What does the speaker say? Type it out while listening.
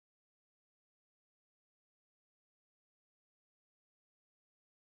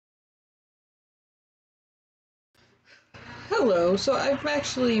Hello, so I've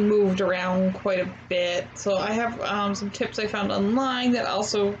actually moved around quite a bit, so I have some tips I found online that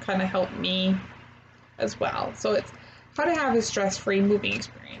also kind of help me as well. So it's how to have a stress-free moving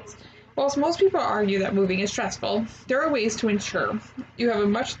experience. Whilst most people argue that moving is stressful, there are ways to ensure you have a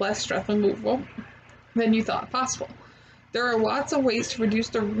much less stressful move than you thought possible. There are lots of ways to reduce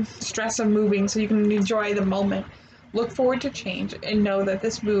the stress of moving so you can enjoy the moment, look forward to change, and know that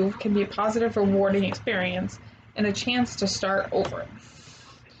this move can be a positive, rewarding experience and a chance to start over.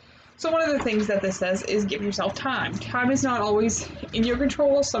 So one of the things that this says is give yourself time. Time is not always in your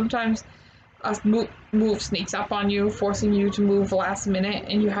control. Sometimes a move sneaks up on you, forcing you to move last minute,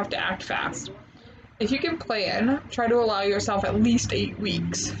 and you have to act fast. If you can plan, try to allow yourself at least 8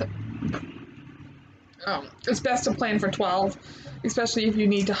 weeks. It's best to plan for 12, especially if you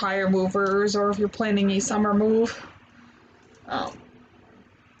need to hire movers or if you're planning a summer move.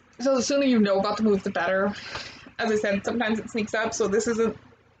 So the sooner you know about the move, the better. As I said, sometimes it sneaks up, so this isn't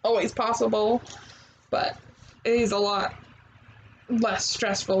always possible, but it is a lot less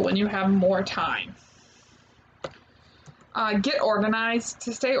stressful when you have more time. Get organized.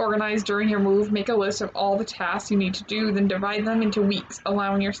 To stay organized during your move, make a list of all the tasks you need to do, then divide them into weeks,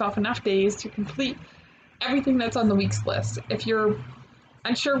 allowing yourself enough days to complete everything that's on the week's list. If you're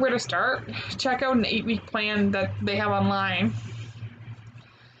unsure where to start, check out an 8-week plan that they have online.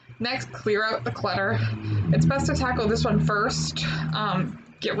 Next, clear out the clutter. It's best to tackle this one first.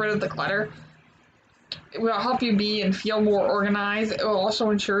 Get rid of the clutter. It will help you be and feel more organized. It will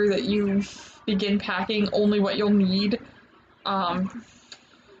also ensure that you begin packing only what you'll need, and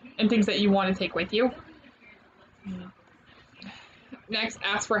things that you want to take with you. Next,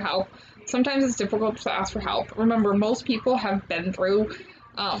 ask for help. Sometimes it's difficult to ask for help. Remember, most people have been through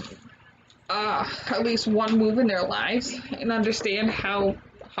at least one move in their lives and understand how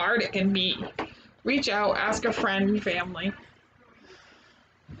hard it can be. Reach out, ask a friend and family,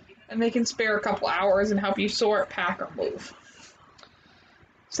 and they can spare a couple hours and help you sort, pack, or move.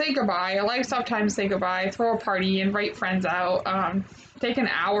 Say goodbye. A life's time to say goodbye. Throw a party, invite friends out. Take an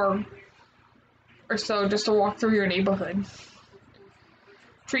hour or so just to walk through your neighborhood.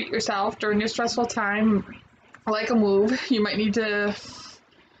 Treat yourself during a stressful time. Like a move, you might need to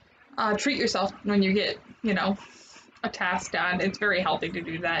treat yourself when you get, a task done. It's very healthy to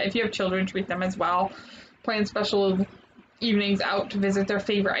do that. If you have children, treat them as well. Plan special evenings out to visit their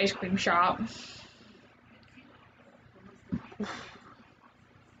favorite ice cream shop.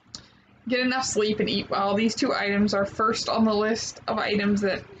 Get enough sleep and eat well. These 2 items are first on the list of items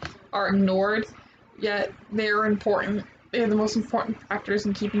that are ignored, yet they're important. They're the most important factors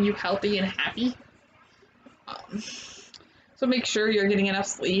in keeping you healthy and happy. So make sure you're getting enough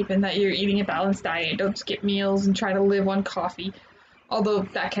sleep and that you're eating a balanced diet. Don't skip meals and try to live on coffee, although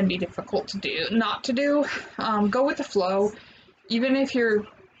that can be difficult to do. Not to do. Go with the flow. Even if you're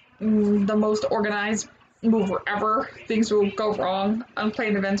the most organized mover ever, things will go wrong.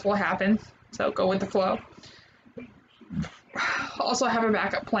 Unplanned events will happen, so go with the flow. Also have a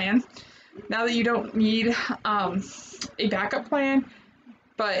backup plan. Now that you don't need a backup plan,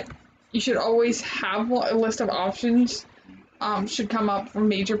 but you should always have a list of options should come up from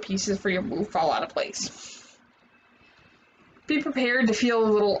major pieces for your move fall out of place. Be prepared to feel a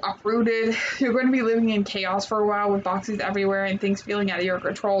little uprooted. You're going to be living in chaos for a while with boxes everywhere and things feeling out of your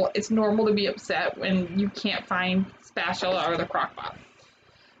control. It's normal to be upset when you can't find spatula or the crock pot.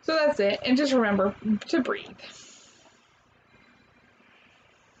 So that's it, and just remember to breathe.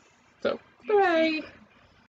 So, bye.